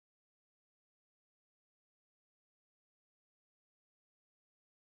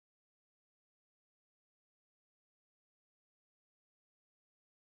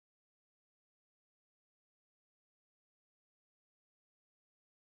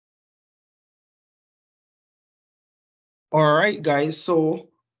All right, guys. So,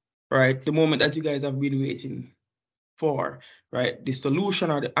 right, the moment that you guys have been waiting for, right, the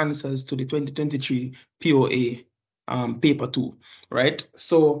solution or the answers to the 2023 POA paper 2, right?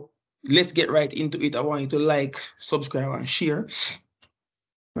 So let's get right into it. I want you to like, subscribe, and share,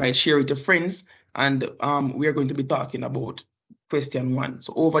 right? Share with your friends. And we are going to be talking about question 1.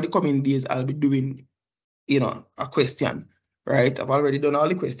 So over the coming days, I'll be doing, a question, right? I've already done all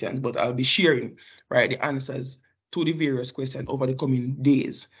the questions, but I'll be sharing, right, the answers to the various questions over the coming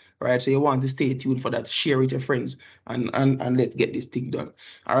days, right? So you want to stay tuned for that, share with your friends, and let's get this thing done.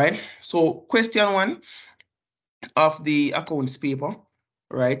 All right. So question 1 of the accounts paper,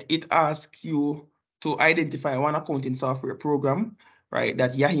 right? It asks you to identify one accounting software program, right,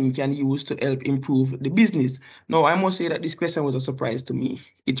 that Yahim can use to help improve the business. Now, I must say that this question was a surprise to me.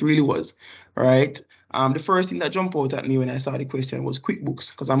 It really was, right? The first thing that jumped out at me when I saw the question was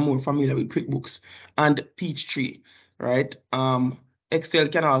QuickBooks, because I'm more familiar with QuickBooks, and Peachtree, right? Excel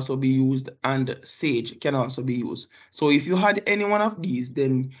can also be used, and Sage can also be used. So if you had any one of these,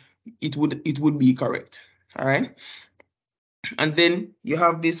 then it would be correct. All right. And then you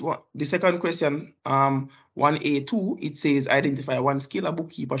have this one, the second question, 1A2, it says identify one skill a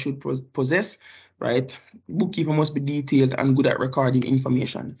bookkeeper should possess, right? Bookkeeper must be detailed and good at recording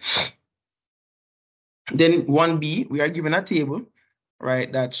information. Then 1B, we are given a table,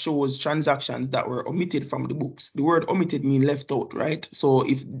 right, that shows transactions that were omitted from the books. The word omitted means left out, right? So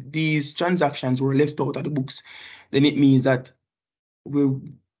if these transactions were left out of the books, then it means that we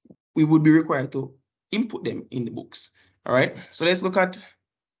would be required to input them in the books. All right, so let's look at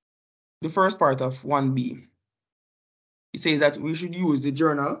the first part of 1B. It says that we should use the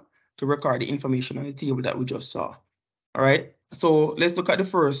journal to record the information on the table that we just saw. All right, so let's look at the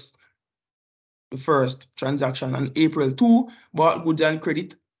first transaction on April 2, bought goods and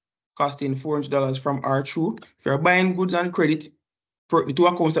credit costing $400 from R2. If you're buying goods and credit, the two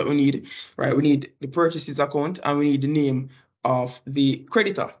accounts that we need, right? We need the purchases account and we need the name of the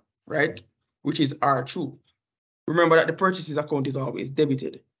creditor, right? Which is R2. Remember that the purchases account is always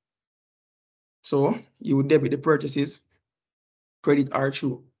debited. So you would debit the purchases, credit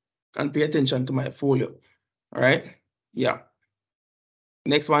R2, and pay attention to my folio. All right. Yeah.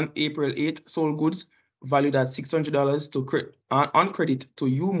 Next one, April 8th, sold goods valued at $600 to on credit to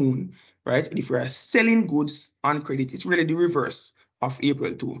UMoon, right? And if we are selling goods on credit, it's really the reverse of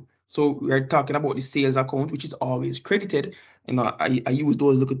April 2. So we are talking about the sales account, which is always credited. And I use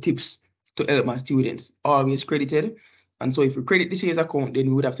those little tips to help my students. Always credited. And so if we credit the sales account, then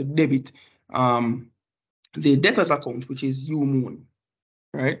we would have to debit the debtors account, which is UMoon,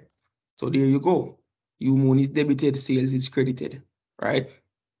 right? So there you go. UMoon is debited, sales is credited, right?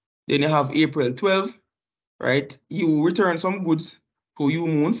 Then you have April 12, right? You return some goods to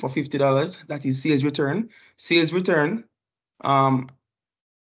UMoon for $50. That is sales return. Sales return,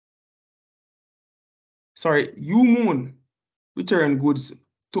 UMoon return goods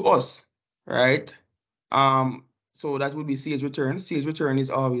to us, right? So that would be sales return. Sales return is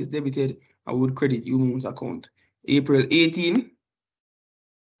always debited. I would credit UMoon's account. April 18,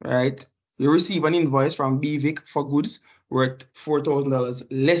 right? You receive an invoice from BVIC for goods worth $4,000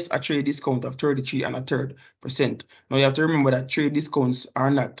 less a trade discount of 33.33%. Now you have to remember that trade discounts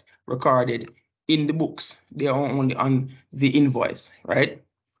are not recorded in the books. They are only on the invoice, right?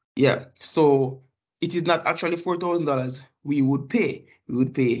 Yeah. So it is not actually $4,000 we would pay. We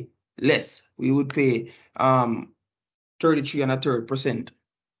would pay less. We would pay 33.33%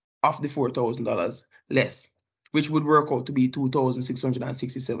 of the $4,000 less, which would work out to be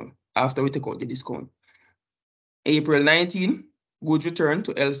 $2,667 after we take out the discount. April 19, goods return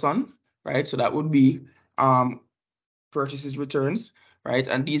to Elson, right? So that would be purchases returns, right?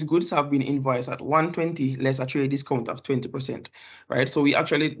 And these goods have been invoiced at 120 less a trade discount of 20%, right? So we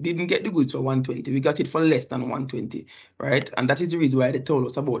actually didn't get the goods for 120. We got it for less than 120, right? And that is the reason why they told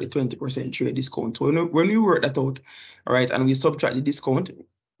us about the 20% trade discount. So when we work that out, all right, and we subtract the discount,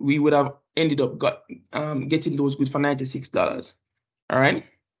 we would have ended up getting those goods for $96, all right?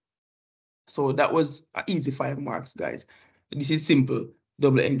 So that was an easy 5 marks, guys. This is simple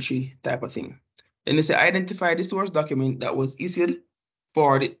double entry type of thing. Then they say identify the source document that was issued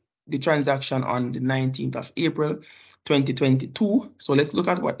for the transaction on the 19th of April, 2022. So let's look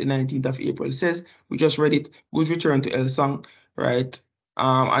at what the 19th of April says. We just read it, goods returned to El Song, right?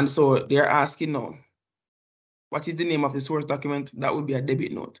 And so they're asking now, what is the name of the source document? That would be a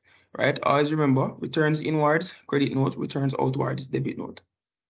debit note, right? Always remember, returns inwards, credit note, returns outwards, debit note.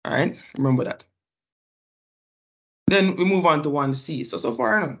 All right, remember that. Then we move on to 1C. So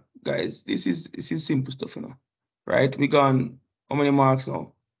far, you know, guys, this is simple stuff, you know, right? We gone how many marks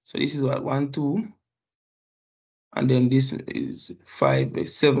now? So this is what 1, 2, And then this is 5,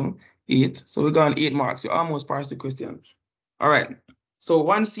 7, 8. So we got 8 marks. You almost passed the question. All right. So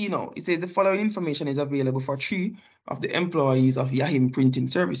 1C now, it says the following information is available for 3 of the employees of Yahim Printing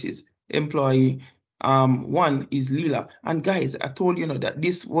Services. Employee 1 is Lila. And guys, I told you that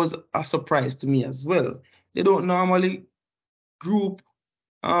this was a surprise to me as well. They don't normally group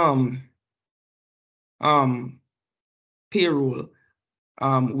payroll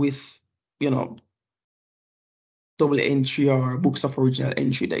with double entry or books of original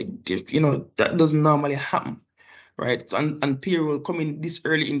entry. That doesn't normally happen, right? So, and payroll coming this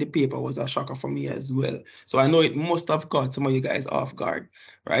early in the paper was a shocker for me as well. So I know it must have caught some of you guys off guard,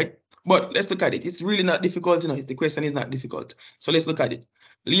 right? But let's look at it. It's really not difficult, the question is not difficult. So let's look at it.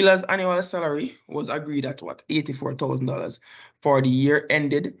 Lila's annual salary was agreed at what? $84,000 for the year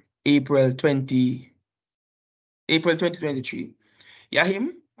ended April 2023.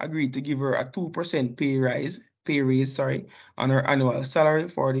 Yahim agreed to give her a 2% pay raise, on her annual salary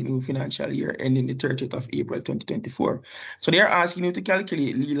for the new financial year ending the 30th of April 2024. So they're asking you to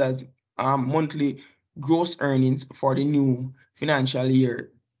calculate Lila's monthly gross earnings for the new financial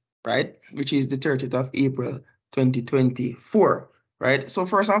year, right? Which is the 30th of April 2024. Right? So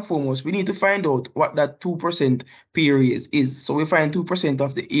first and foremost, we need to find out what that 2% pay raise is. So we find 2%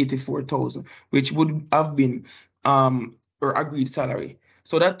 of the 84,000, which would have been or agreed salary.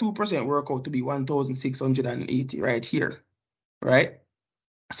 So that 2% work out to be 1,680 right here, right?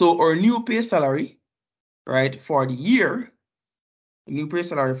 So our new pay salary, right, for the year, new pay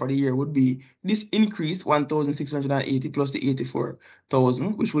salary for the year would be this increase 1,680 plus the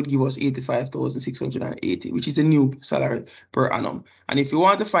 84,000, which would give us 85,680, which is the new salary per annum. And if you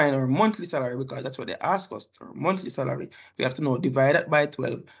want to find our monthly salary, because that's what they ask us, our monthly salary, we have to now divide that by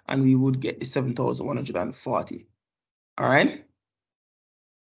 12, and we would get the 7,140. All right.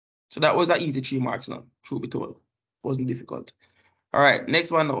 So that was an easy 3 marks now, truth be told. Wasn't difficult. All right,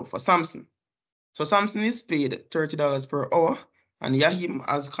 next one now for Samson. So Samson is paid $30 per hour, and Yahim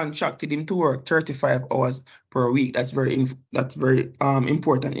has contracted him to work 35 hours per week. That's very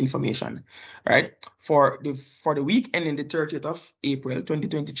important information, right? For the week ending the 30th of April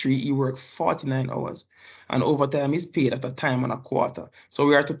 2023, he worked 49 hours, and overtime is paid at a time and a quarter. So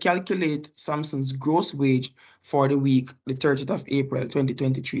we are to calculate Samson's gross wage for the week, the 30th of April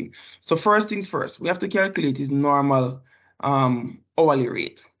 2023. So first things first, we have to calculate his normal hourly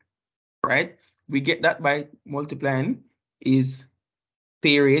rate, right? We get that by multiplying his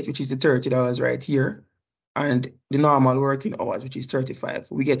pay rate, which is the $30 right here, and the normal working hours, which is 35.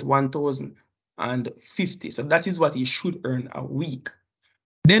 We get 1,050. So that is what he should earn a week.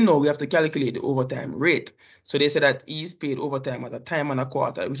 Then now we have to calculate the overtime rate. So they say that he is paid overtime at a time and a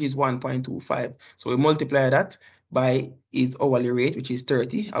quarter, which is 1.25. So we multiply that by his hourly rate, which is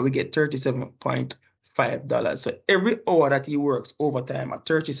 30, and we get $37.5. So every hour that he works overtime at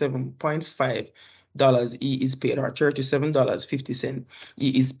 $37.5, he is paid, or $37.50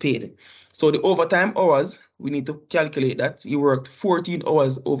 he is paid. So the overtime hours, we need to calculate that. He worked 14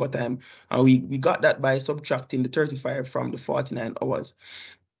 hours overtime, and we got that by subtracting the 35 from the 49 hours.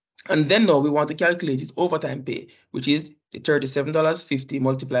 And then now we want to calculate his overtime pay, which is the $37.50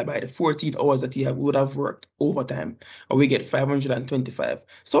 multiplied by the 14 hours that he would have worked overtime, and we get 525.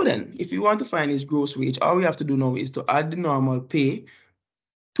 So then, if you want to find his gross wage, all we have to do now is to add the normal pay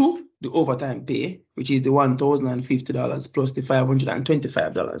to the overtime pay, which is the $1,050 plus the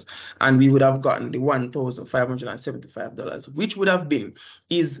 $525, and we would have gotten the $1,575, which would have been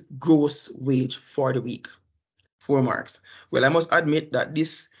his gross wage for the week. 4 marks. Well, I must admit that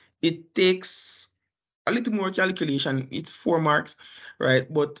it takes a little more calculation. It's 4 marks,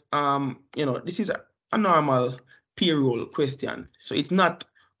 right? But this is a normal payroll question, so it's not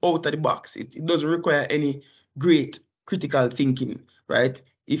out of the box. It doesn't require any great critical thinking, right?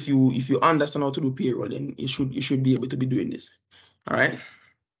 If you understand how to do payroll, then you should be able to be doing this. All right.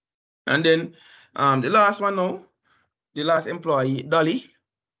 And then the last one now, the last employee, Dolly,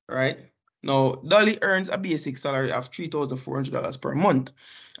 right? Now, Dolly earns a basic salary of $3,400 per month.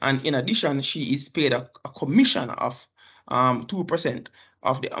 And in addition, she is paid a commission of 2%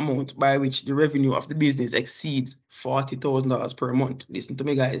 of the amount by which the revenue of the business exceeds $40,000 per month. Listen to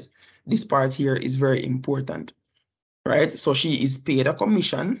me, guys. This part here is very important, right? So she is paid a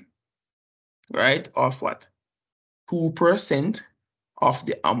commission, right, of what? 2% of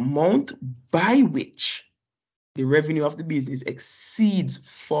the amount by which the revenue of the business exceeds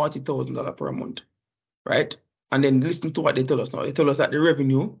 $40,000 per month, right? And then listen to what they tell us now. They tell us that the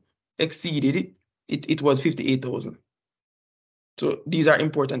revenue exceeded it was 58,000. So these are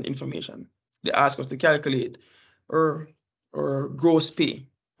important information. They ask us to calculate our gross pay,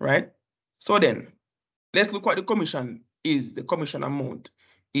 right? So then let's look what the commission is, the commission amount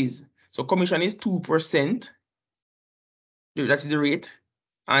is. So commission is 2%. That's the rate.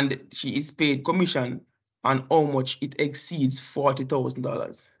 And she is paid commission on how much it exceeds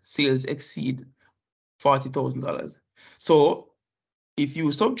 $40,000. Sales exceed $40,000. So if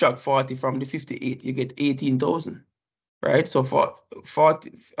you subtract 40 from the 58, you get 18,000, right? So for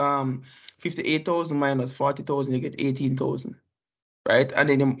 58,000 minus 40,000, you get 18,000, right? And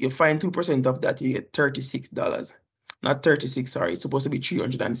then you find 2% of that, you get $36. Not 36, sorry, it's supposed to be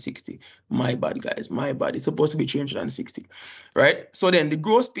 360. My bad, guys, my bad. It's supposed to be 360, right? So then the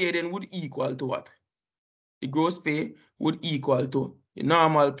gross pay then would equal to what? The gross pay would equal to the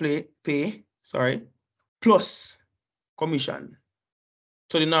normal pay, plus commission.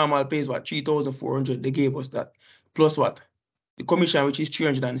 So the normal pay is what? 3,400. They gave us that. Plus what? The commission, which is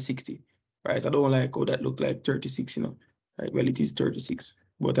 360, right? I don't like how that look like 36, you know. Right? Well, it is 36,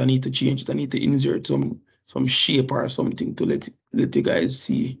 but I need to change it. I need to insert some shape or something to let you guys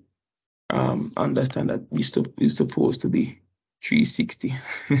see, understand that this is supposed to be 360.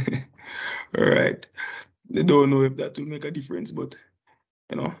 All right. They don't know if that will make a difference, but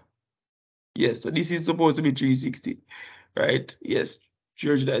you know, yes. So this is supposed to be 360, right? Yes,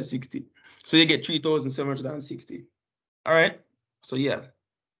 360. So you get 3,760. All right. So yeah.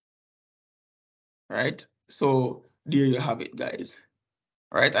 Right. So there you have it, guys.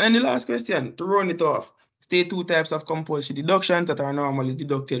 All right. And then the last question, to run it off, state two types of compulsory deductions that are normally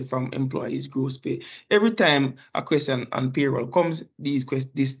deducted from employees' gross pay. Every time a question on payroll comes, this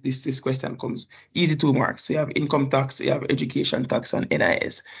question comes. Easy 2 marks. So you have income tax, you have education tax, and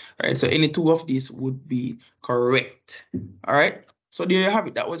NIS. All right. So any two of these would be correct. All right. So there you have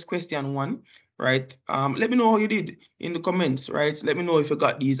it. That was question 1. Right. Let me know how you did in the comments. Right. Let me know if you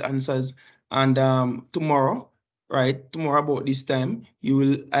got these answers. And tomorrow, right, tomorrow about this time,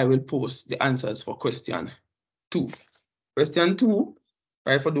 I will post the answers for question 2. Question 2,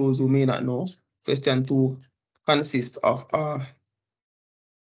 right, for those who may not know, question 2 consists of a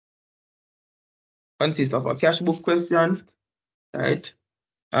cash book question, right?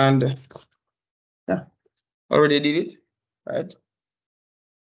 And yeah, already did it, right?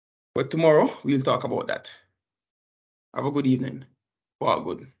 But tomorrow we'll talk about that. Have a good evening. Wow,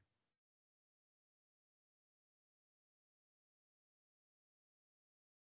 good.